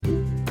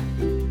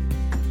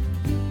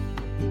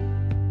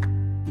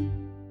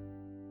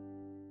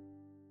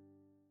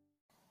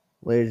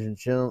Ladies and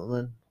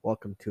gentlemen,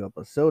 welcome to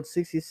episode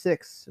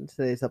 66. In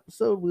today's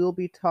episode, we will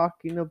be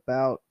talking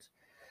about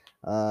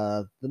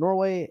the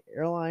Norway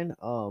airline,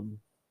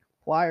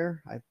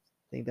 Flyr. I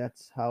think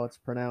that's how it's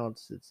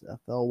pronounced. It's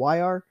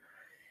Flyr.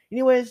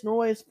 Anyways,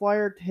 Norway's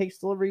Flyr takes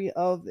delivery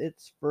of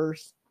its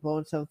first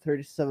Boeing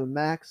 737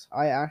 MAX.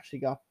 I actually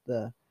got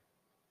it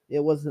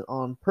wasn't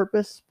on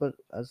purpose, but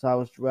as I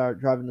was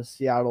driving to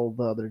Seattle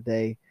the other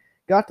day,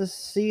 got to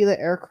see the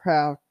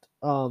aircraft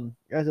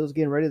as it was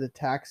getting ready to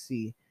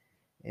taxi.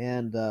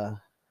 And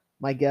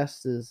my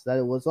guess is that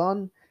it was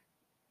on,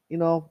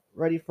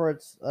 ready for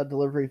its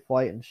delivery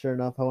flight. And sure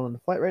enough, I went on the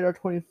Flight Radar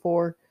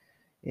 24,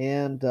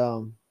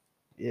 and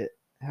it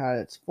had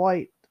its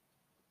flight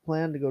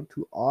planned to go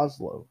to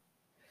Oslo.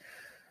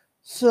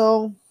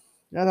 So,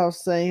 as I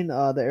was saying,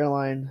 the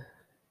airline's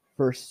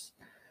first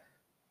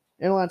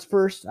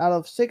out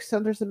of 6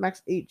 737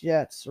 MAX 8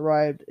 jets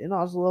arrived in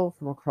Oslo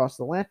from across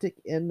the Atlantic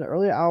in the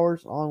early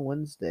hours on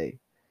Wednesday.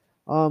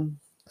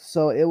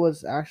 So it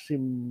was actually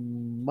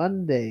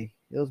Monday.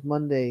 It was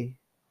Monday.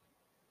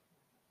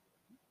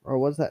 Or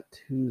was that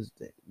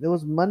Tuesday? It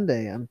was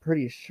Monday, I'm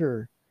pretty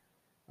sure.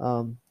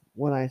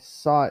 When I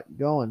saw it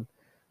going,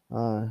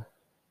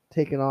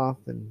 taking off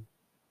and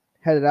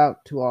headed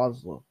out to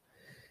Oslo.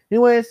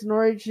 Anyways, the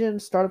Norwegian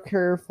startup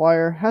carrier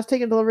Flyr has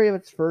taken delivery of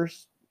its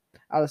first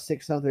out of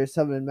 6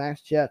 737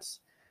 MAX jets.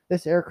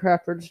 This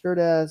aircraft, registered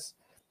as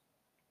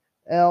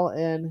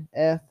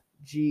LNFGF,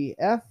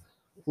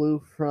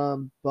 flew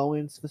from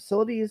Boeing's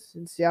facilities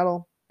in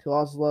Seattle to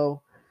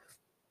Oslo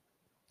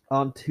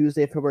on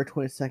Tuesday, February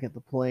 22nd. The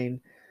plane,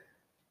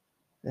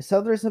 the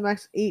 737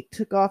 MAX 8,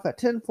 took off at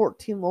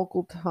 10:14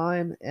 local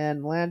time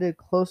and landed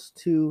close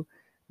to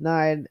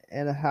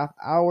 9.5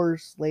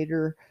 hours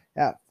later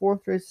at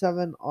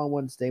 4:37 on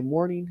Wednesday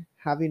morning,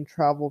 having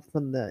traveled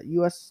from the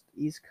U.S.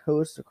 East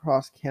Coast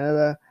across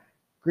Canada,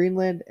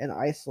 Greenland, and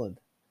Iceland.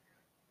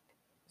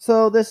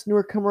 So this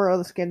newcomer of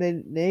the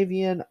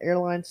Scandinavian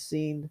airline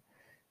scene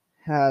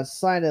has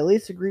signed a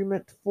lease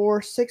agreement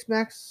for 6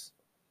 MAX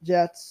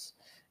jets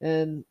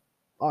in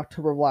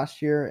October of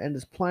last year and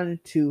is planning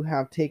to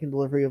have taken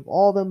delivery of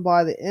all of them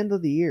by the end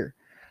of the year.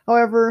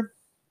 However,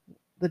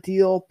 the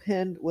deal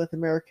pinned with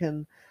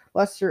American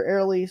Flyr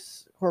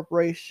Airlines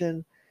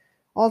Corporation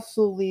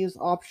also leaves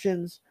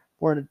options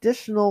for an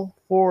additional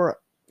 4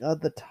 of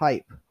the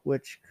type,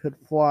 which could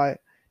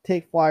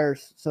take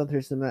Flyr's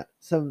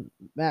 737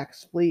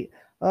 MAX fleet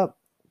up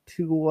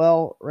to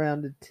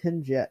well-rounded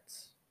 10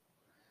 jets.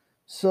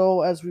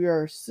 So, as we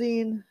are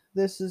seeing,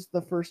 this is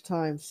the first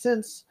time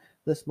since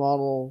this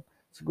model's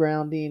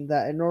grounding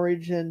that a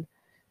Norwegian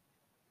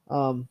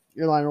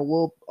airliner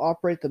will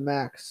operate the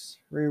MAX,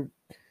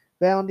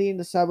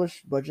 rebounding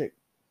established budget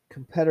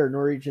competitor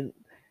Norwegian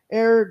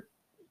Air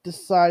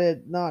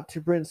decided not to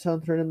bring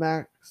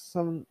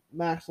 737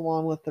 MAX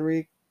along with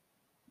the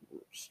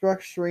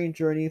restructuring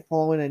journey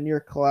following a near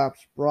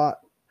collapse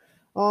brought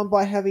on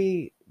by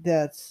heavy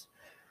debts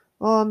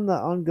on the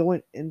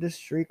ongoing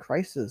industry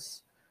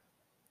crisis.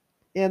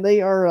 And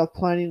they are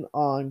planning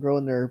on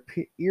growing their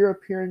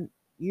European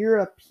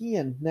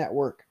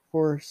network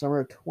for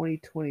summer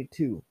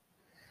 2022.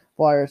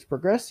 Flyr is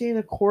progressing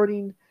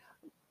according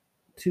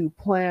to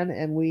plan,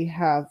 and we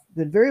have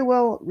been very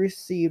well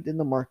received in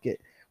the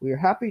market. We are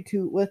happy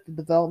with the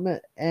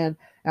development, and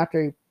after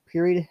a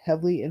period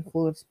heavily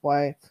influenced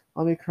by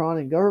Omicron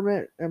and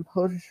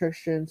government-imposed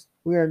restrictions,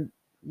 we are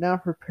now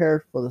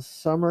prepared for the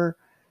summer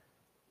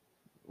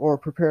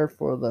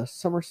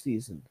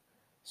season.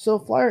 So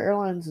Flyr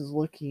Airlines is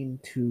looking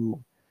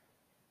to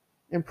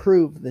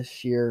improve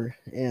this year,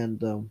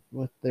 and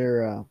with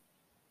their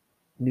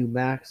new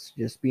MAX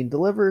just being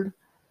delivered,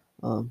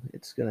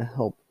 it's going to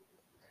help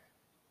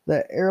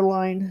the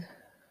airline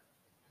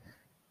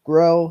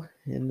grow,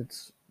 and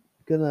it's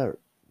going to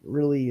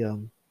really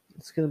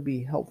it's going to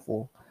be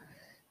helpful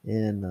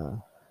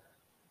in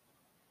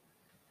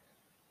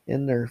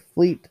their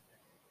fleet.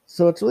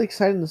 So it's really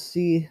exciting to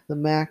see the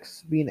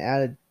MAX being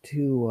added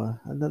to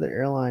another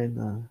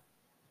airline.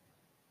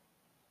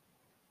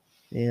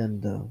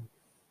 And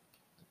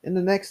in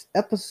the next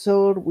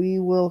episode, we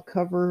will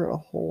cover a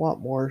whole lot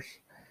more.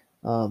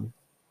 For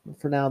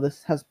now,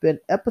 this has been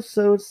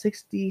episode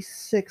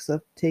 66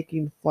 of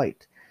Taking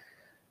Flight.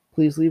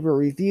 Please leave a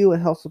review. It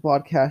helps the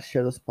podcast.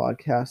 Share this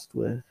podcast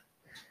with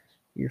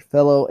your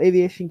fellow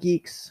aviation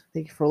geeks.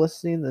 Thank you for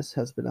listening. This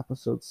has been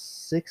episode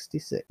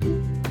 66.